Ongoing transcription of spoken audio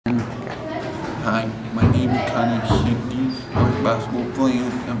Hi, my name is Connor Henze. I'm a basketball player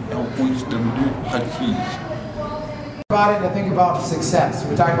of Elk Point-Jefferson. About it, and I think about success.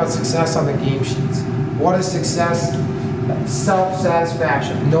 We're talking about success on the game sheets. What is success?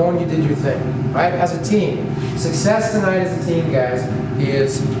 Self-satisfaction, knowing you did your thing, right? As a team, success tonight as a team, guys,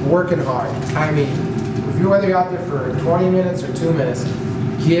 is working hard. I mean, whether you're out there for 20 minutes or 2 minutes,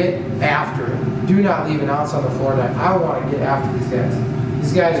 get after it. Do not leave an ounce on the floor tonight. I want to get after these guys.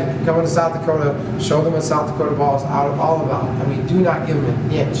 These guys are coming to South Dakota, show them what South Dakota ball is all about. I mean, do not give them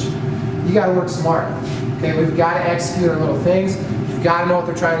an inch. You got to work smart. Okay, we've got to execute our little things. You've got to know what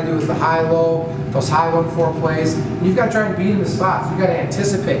they're trying to do with the high-low, those high 1-4 plays. And you've got to try and beat them in the spots. You've got to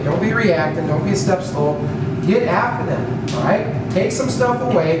anticipate. Don't be reacting. Don't be a step slow. Get after them. All right. Take some stuff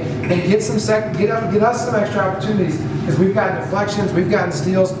away and get us some extra opportunities, because we've got deflections, we've gotten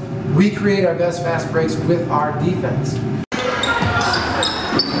steals. We create our best fast breaks with our defense.